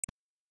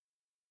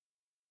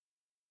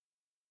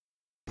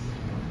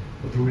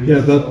the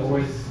release is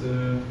always a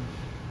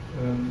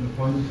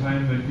point in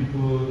time when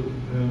people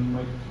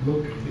might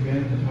look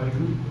again at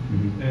Haiku,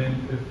 and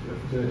if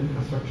the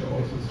infrastructure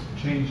also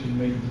changed and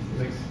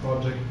makes the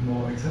project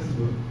more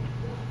accessible.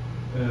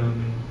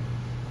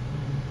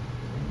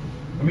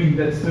 I mean,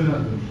 that's still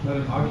not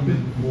an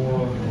argument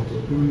for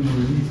doing the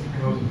release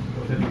because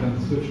of having done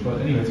the switch, but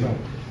anyway. That's right.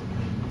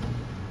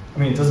 I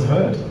mean, it doesn't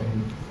hurt. I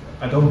mean,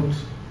 I don't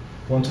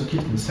want to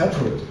keep them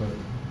separate, but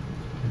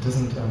it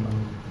doesn't.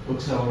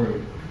 What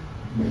salary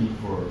you need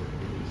for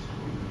release?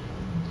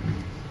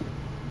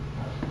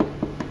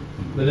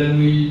 But then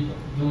we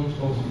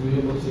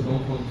also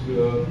don't want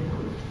to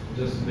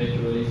just make a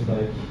release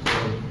like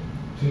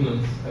 2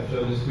 months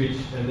after the switch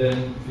and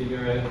then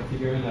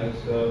figuring out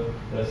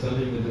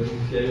something that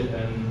doesn't scale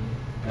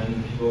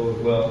and people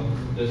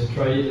just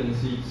try it and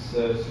see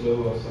it's slow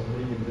or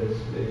something and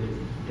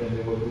then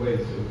they walk away.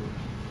 So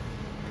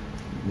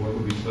what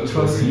would be slow?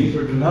 Trust me,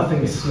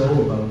 nothing is slow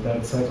about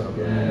that setup.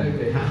 Yeah,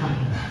 okay.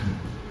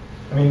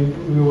 I mean,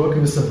 we were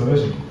working with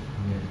Subversion.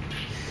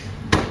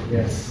 Yeah.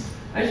 Yes.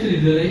 Actually,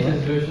 the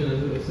latest version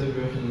of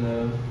Subversion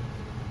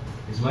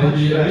it's much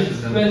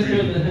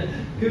faster than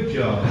good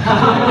job.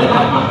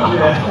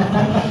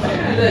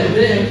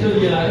 They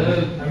actually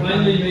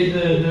finally made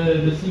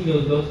the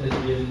single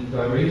 .svn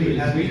I'm really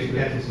happy the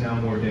cat is now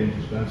more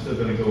dangerous, but I'm still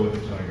going to go with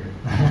the tiger.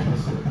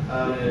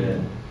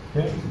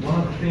 One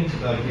of the things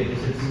about Git is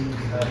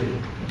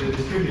the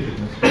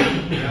distributedness.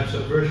 You have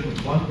Subversion,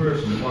 one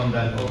person, the one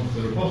that owns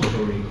the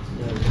repository,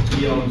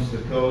 he owns the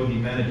code, he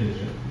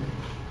manages it.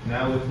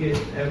 Now with Git,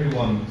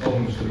 everyone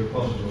owns the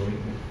repository.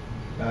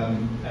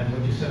 And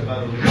what you said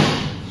about a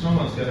release,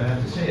 someone's going to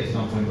have to say at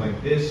some point,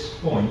 like this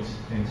point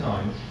in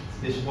time,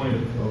 this point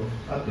of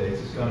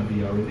updates is going to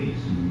be our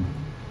release.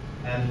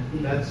 And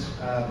that's,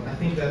 I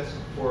think that's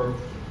for,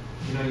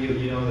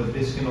 you know that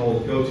this can all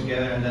go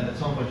together, and then at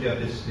some point you have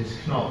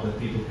this knob that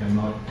people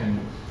can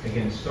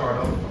again start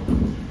up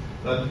from.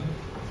 But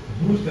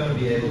who's going to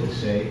be able to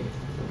say,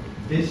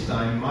 this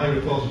time my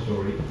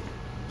repository,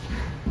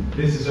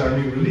 this is our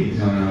new release?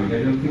 No, I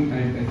don't think.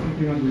 I think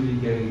you're not really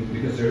getting,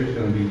 because there is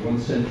going to be one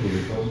central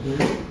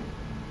repository,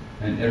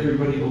 and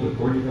everybody, all the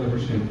core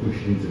developers, can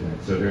push into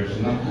that. So there's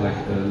not like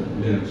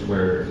Linux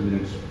where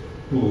Linux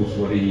pulls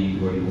what he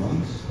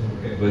wants,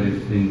 but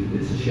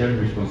it's a shared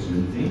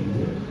responsibility.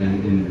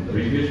 And in the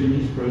previous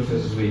release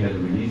processes, we had a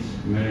release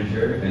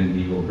manager, and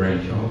we will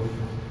branch off,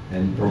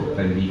 and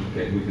we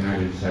can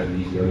either decide that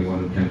he's the only one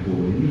who can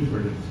pull in for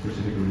the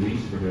specific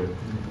release for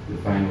the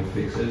final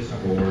fixes,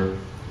 or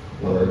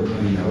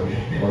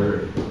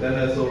then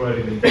that's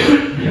already been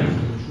done. Yeah.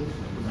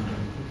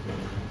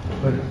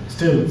 But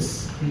still,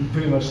 it's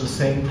pretty much the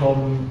same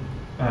problem,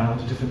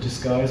 the different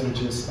disguise,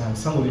 which is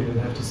somebody will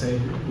have to say,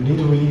 we need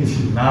to release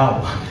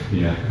now.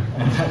 Yeah.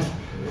 And that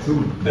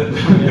Soon.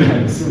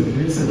 yeah, soon,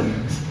 really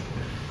soon.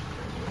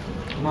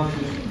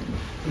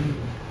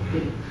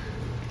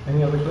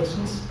 Any other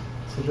questions,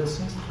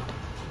 suggestions?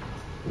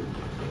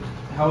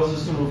 How is the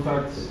simple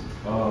effect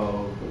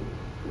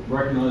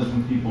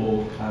recognizing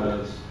people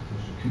as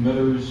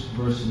committers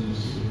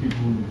versus people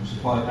who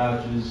supply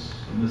patches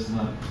and this and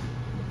that?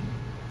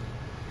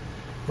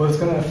 Well, it's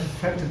going to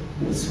affect it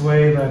this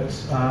way that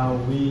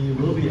we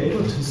will be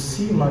able to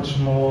see much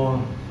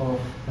more of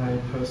a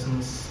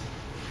person's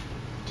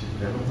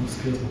development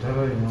skills,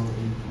 whatever,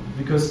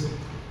 because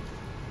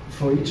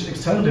for each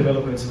external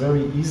developer it's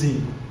very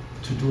easy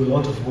to do a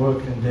lot of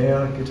work in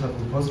their GitHub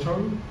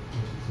repository.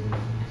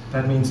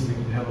 That means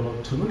we have a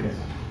lot to look at,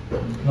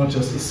 not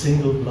just a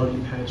single bloody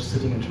patch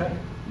sitting in track.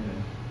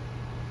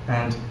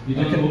 And you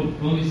don't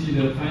only see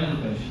the final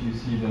patch, you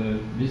see the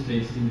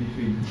mistakes in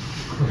between.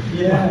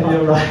 Yeah,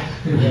 you're right.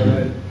 You're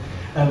right.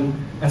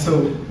 And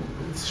so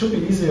it should be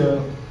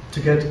easier to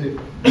get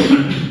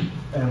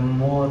a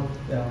more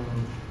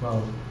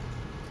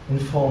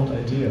informed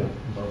idea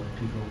about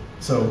people.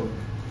 So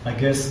I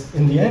guess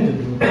in the end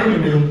it will probably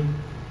mean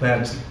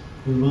that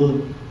we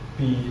will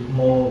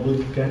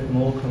get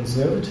more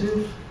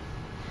conservative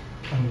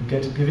and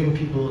giving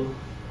people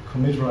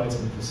commit rights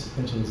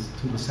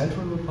to the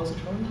central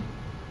repository,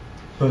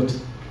 but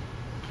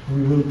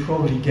we will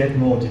probably get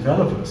more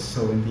developers.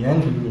 So in the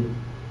end, we will,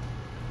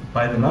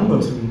 by the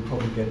numbers, we will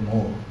probably get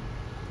more.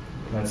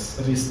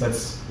 At least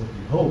that's what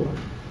we hope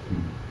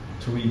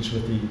to reach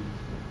with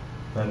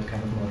that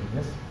kind of model.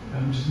 Yes.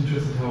 I'm just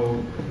interested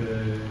how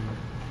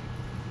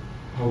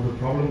the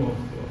problem of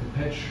a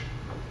patch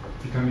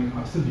becoming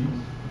obsolete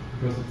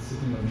because it's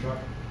sitting on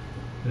track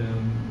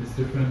is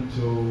different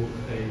to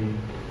a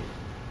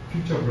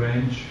feature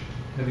branch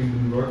having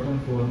been worked on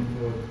for a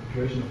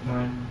duration of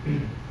time,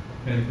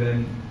 and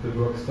then the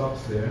work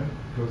stops there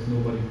because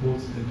nobody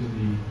pulls it into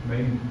the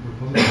main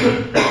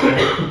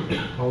repository.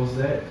 How is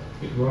that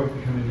work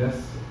becoming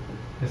has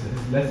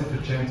less of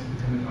a chance of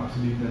becoming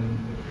obsolete than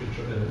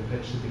a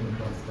patch sitting on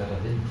track?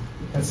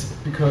 That's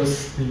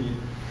because the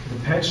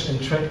patch in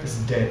track is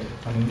dead.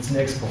 I mean, it's an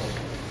export.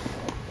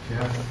 You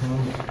have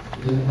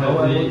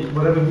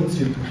whatever means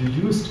you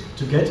used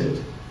to get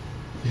it,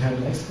 you have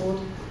an export,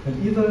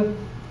 and either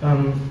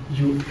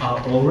you are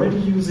already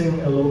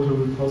using a local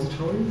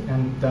repository,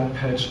 and that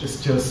patch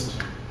is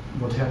just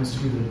what happens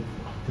to be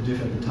the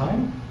diff at the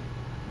time.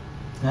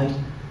 And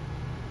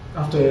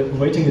after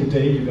waiting a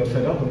day, you got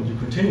fed up and you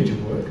continue to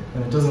work,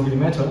 and it doesn't really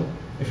matter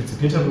if it's a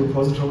GitHub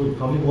repository, a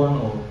public one,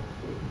 or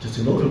just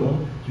a local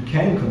one. You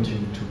can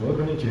continue to work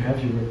on it. You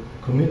have your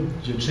commit,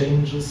 your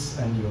changes,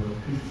 and your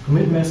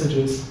commit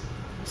messages,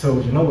 so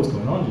you know what's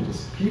going on. You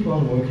just keep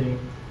on working,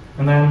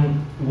 and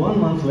then 1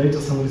 month later,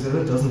 somebody says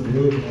it doesn't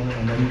build,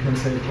 and then you can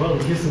say, well,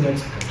 here's the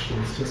next patch.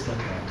 And it's just like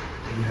that.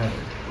 You have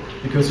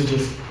it because you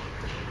just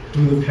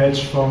do the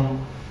patch from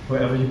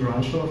wherever you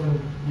branched off, and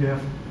you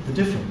have the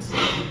difference.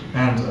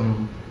 And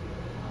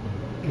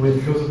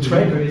with Because of the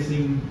track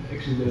rebasing,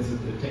 actually there's a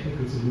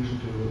technical solution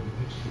to the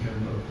patch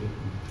becoming out of date.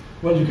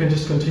 well, you can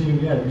just continue.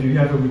 Yeah, you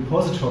have a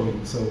repository,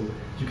 so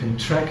you can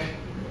track.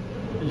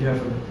 You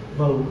have a,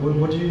 well,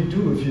 what do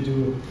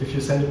if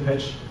you send a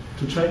patch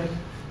to track?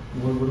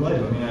 What do I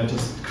do? I mean, I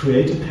just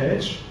create a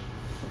patch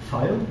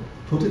file,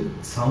 put it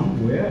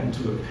somewhere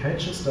into a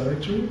patches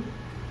directory,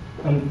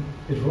 and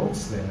it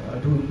rots there.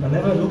 I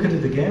never look at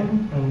it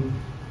again,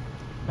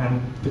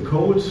 and the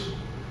code,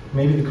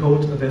 maybe the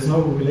code, there's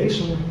no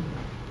relation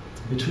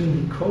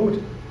between the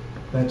code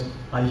that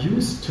I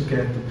used to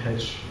get the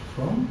patch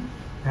from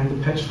and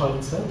the patch file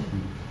itself.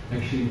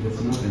 Actually,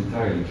 that's not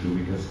entirely true,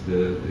 because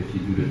if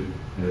you do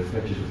the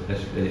patches with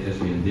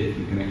SVN diff,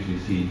 you can actually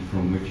see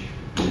from which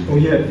Oh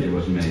yeah, it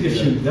was made.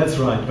 That's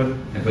right. But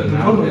But the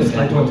now, problem is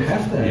I don't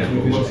have that. Yeah,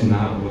 but revision.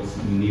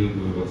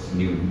 what's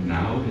new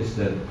now is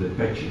that the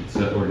patch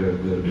itself, or the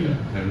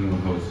I don't know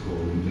how it's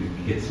called, the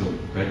GitSub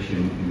patch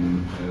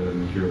in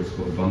material is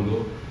called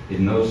bundle. It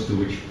knows to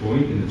which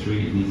point in the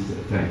tree it needs to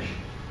attach.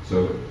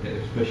 So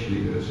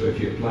especially, so if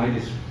you apply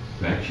this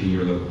patch in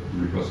your local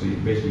repository,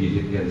 basically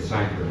you get a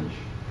side branch.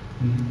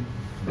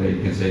 They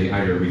can say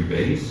either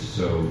rebase,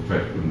 so try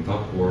to put on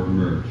top, or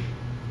merge.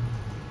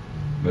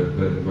 But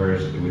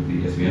whereas with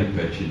the SVN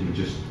patch, it would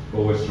just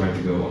always try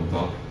to go on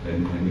top,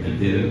 and if it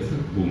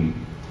didn't,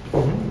 boom.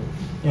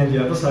 And the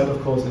other side, of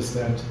course, is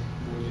that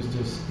what you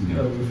just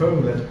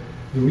referring that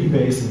the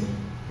rebasing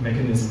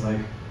mechanism,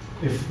 like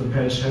if the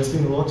patch has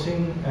been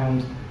rotting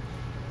and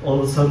all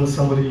of a sudden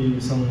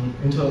some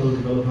internal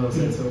developer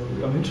says, "So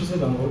I'm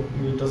interested,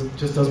 it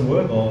just doesn't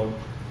work," or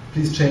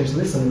 "Please change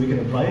this," and we can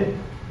apply it.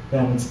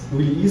 Then it's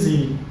really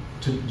easy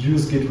to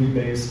use Git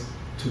rebase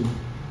to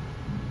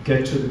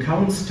get to the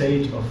current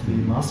state of the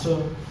master,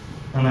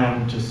 and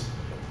then just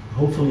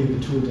hopefully the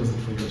tool does it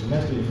for you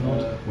automatically. If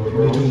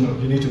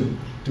not, you need to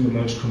do a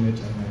merge commit.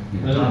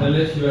 And then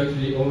unless you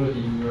actually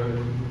already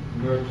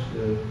merge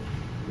the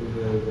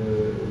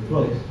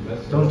well,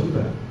 text don't do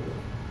that.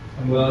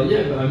 Well,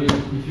 yeah, but I mean,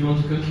 if you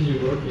want to continue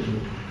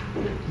working.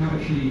 No,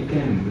 actually you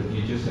can, but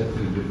you just have to,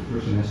 the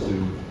person has to,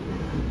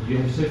 you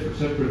have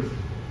separate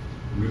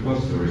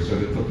repositories, so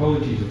the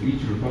topologies of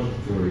each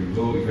repository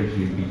will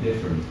eventually be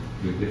different,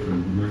 with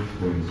different merge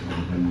points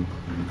and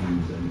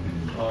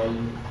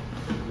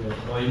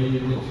Or you mean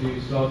you need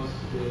to start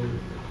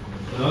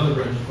another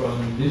branch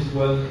from this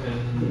one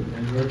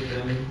and merge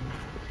them?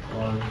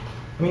 Or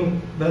I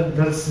mean,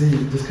 that's the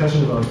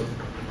discussion about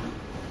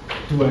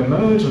do I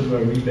merge or do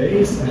I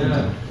rebase? And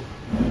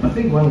I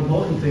think one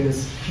important thing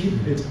is keep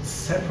it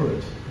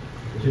separate.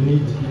 You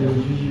need,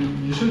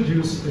 you should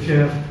use, if you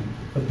have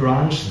a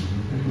branch,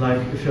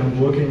 like if I'm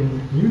working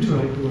new to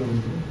Haiku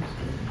and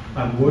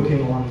I'm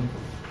working on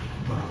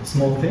a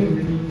small thing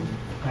really,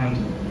 and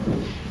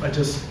I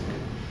just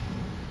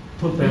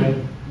put that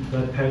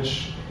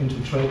patch into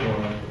track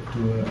or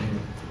do a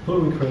pull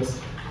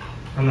request,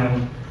 and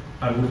then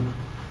I would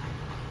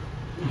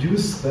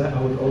use that.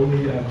 I would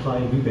only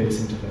apply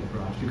rebasing to that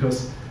branch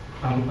because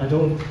I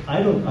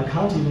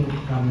can't even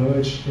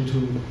merge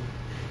into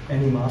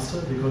any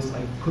master because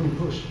I couldn't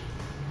push.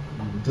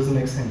 It doesn't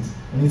make sense.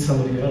 I need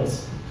somebody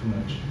else to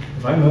merge.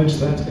 If I merge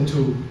that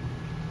into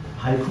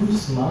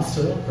Haiku's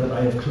master that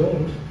I have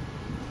cloned,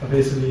 I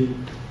basically,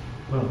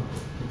 well,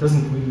 it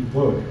doesn't really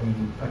work. I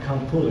mean, I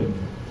can't pull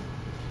anymore.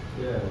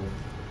 yeah.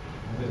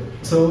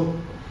 So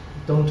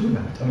don't do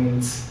that. I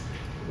mean,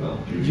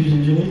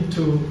 you need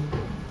to.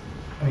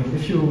 I mean,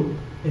 if you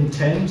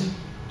intend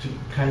to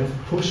kind of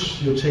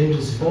push your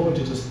changes forward,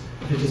 if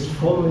you're just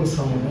following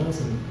someone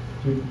else and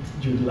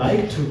you'd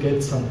like to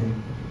get something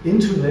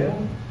into there,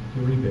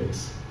 you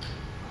rebase.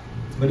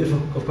 But if,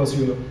 of course,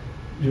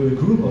 you're a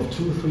group of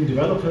 2 or 3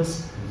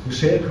 developers who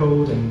share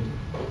code and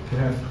can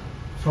have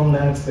from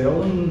that their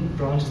own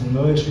branches and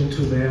merge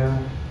into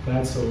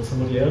that, so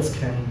somebody else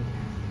can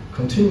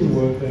continue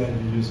work there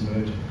and you use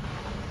merging.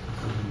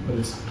 But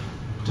it's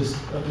just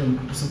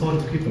it's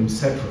important to keep them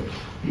separate,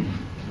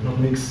 not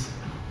mix.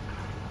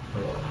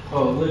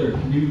 Later,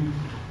 can you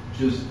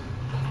just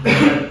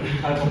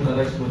add on that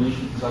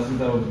explanation? Because I think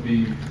that would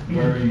be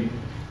very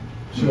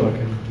Sure, I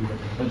can do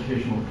that.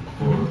 educational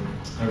for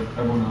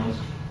everyone else.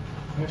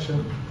 Yeah,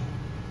 sure.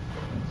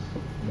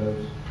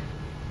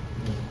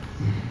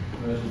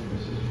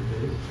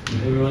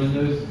 Everyone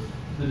knows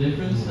the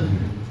difference?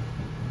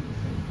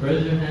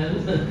 Raise your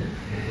hands.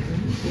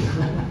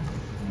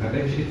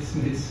 Actually,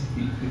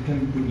 it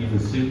can be even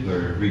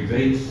simpler.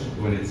 Rebase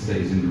when it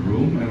stays in the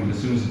room, and as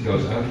soon as it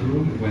goes out of the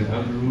room, it went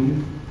out of the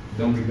room,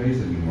 don't rebase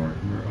anymore,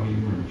 only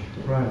merge.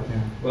 Right,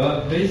 yeah.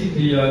 Well,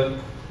 basically,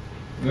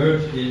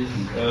 merge is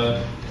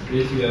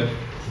basically a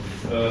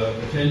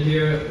change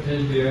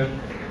here,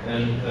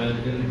 and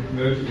in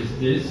merge is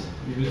this.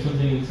 You do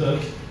something in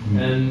search,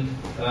 and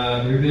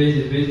rebase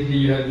is basically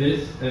you have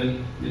this,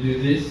 and you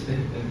do this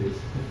and this.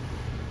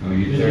 Oh,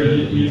 you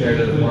tear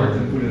that apart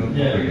and put it on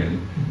top again.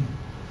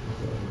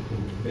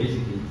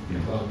 Basically. Yeah.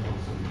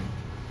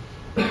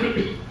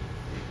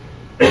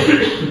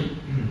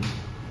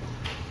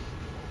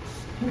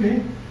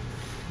 Okay.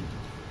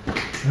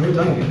 Now we're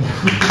done again.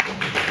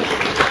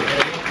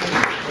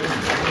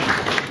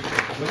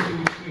 When do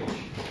we switch?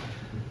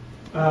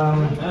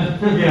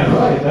 Yeah,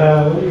 right.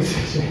 What do you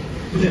say?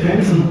 It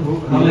depends on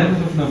how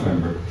 11th of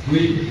November.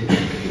 We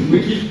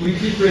keep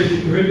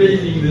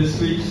rebasing the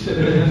switch.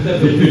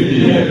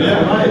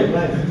 Yeah,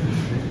 right.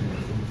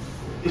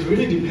 It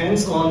really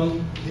depends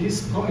on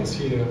these points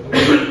here. I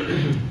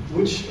mean,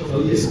 which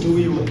of these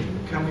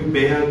can we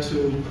bear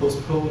to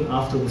postpone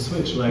after the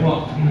switch? Like,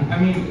 well, I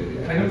mean,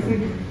 I don't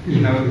think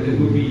it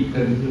would be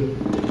a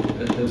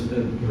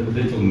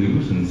little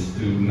nuisance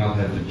to not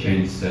have the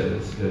change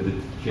that's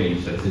in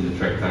the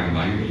track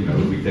timeline.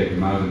 If we take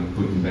them out and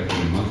put them back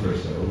in a month or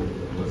so,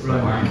 what's the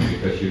harm?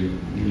 Because you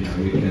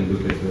can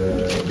look at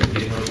the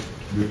GitHub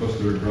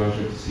repository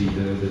browser to see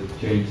the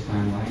change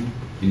timeline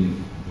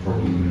in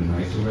probably in a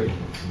nicer way.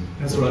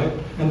 that's right.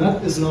 And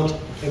that is not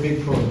a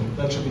big problem.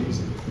 That should be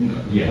easy.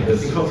 Yeah,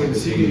 that's Because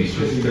it's easy.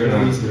 should be Just turn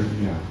on. easy.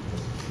 Yeah.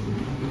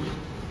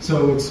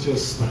 So it's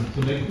just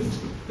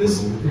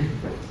this.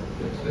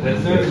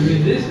 Let's start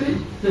with this way.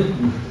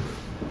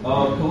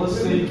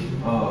 Callistic,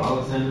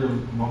 Alexander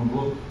von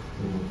Gluck,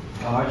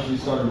 actually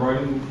started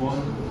writing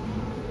one.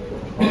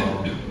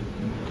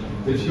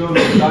 If you go to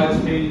the guides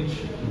page,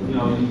 you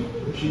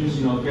choose,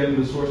 getting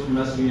the source from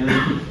SVN,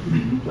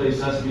 replace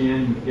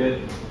SVN with get,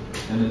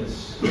 and the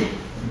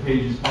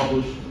page is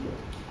published.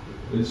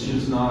 It's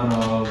just not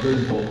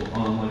visible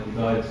on like the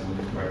guides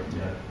right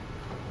yet.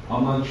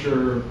 I'm not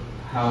sure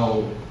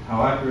how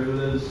accurate it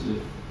is.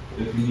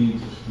 If you need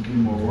to do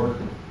more work,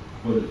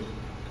 but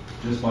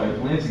just by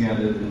glancing at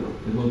it,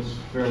 it looks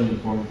fairly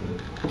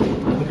informative.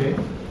 Okay.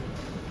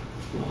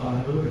 I'll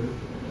have a look at it.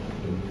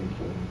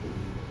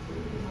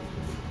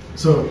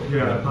 So,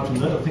 yeah, apart from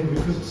that, I think we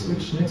could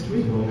switch next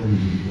week. Or,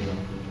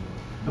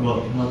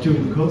 well, not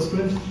during the code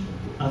sprint,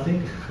 I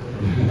think.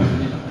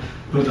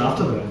 But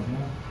after that,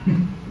 yeah.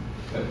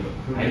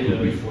 I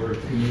before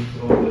commit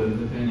all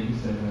the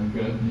paintings that I've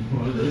got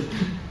before this.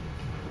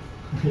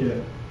 Yeah.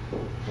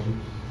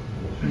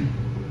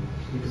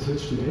 We could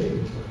switch today.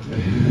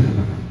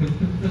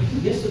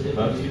 Yesterday.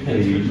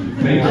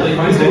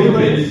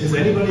 Is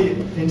anybody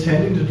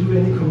intending to do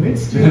any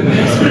commits to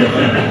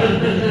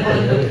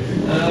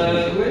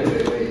Wait.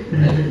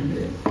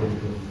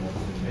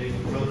 They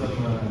wrote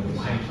them at the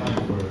same time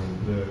for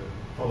the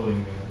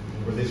following,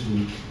 for this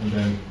week, and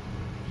then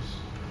just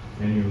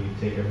manually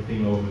take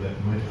everything over that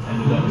might have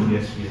ended up in the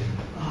SVN.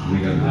 We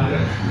don't do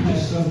that. We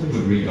just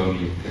put read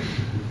only.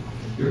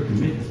 Your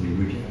commit is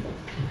read.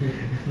 Okay.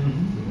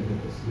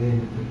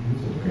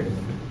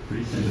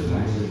 Pretty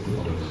standardized.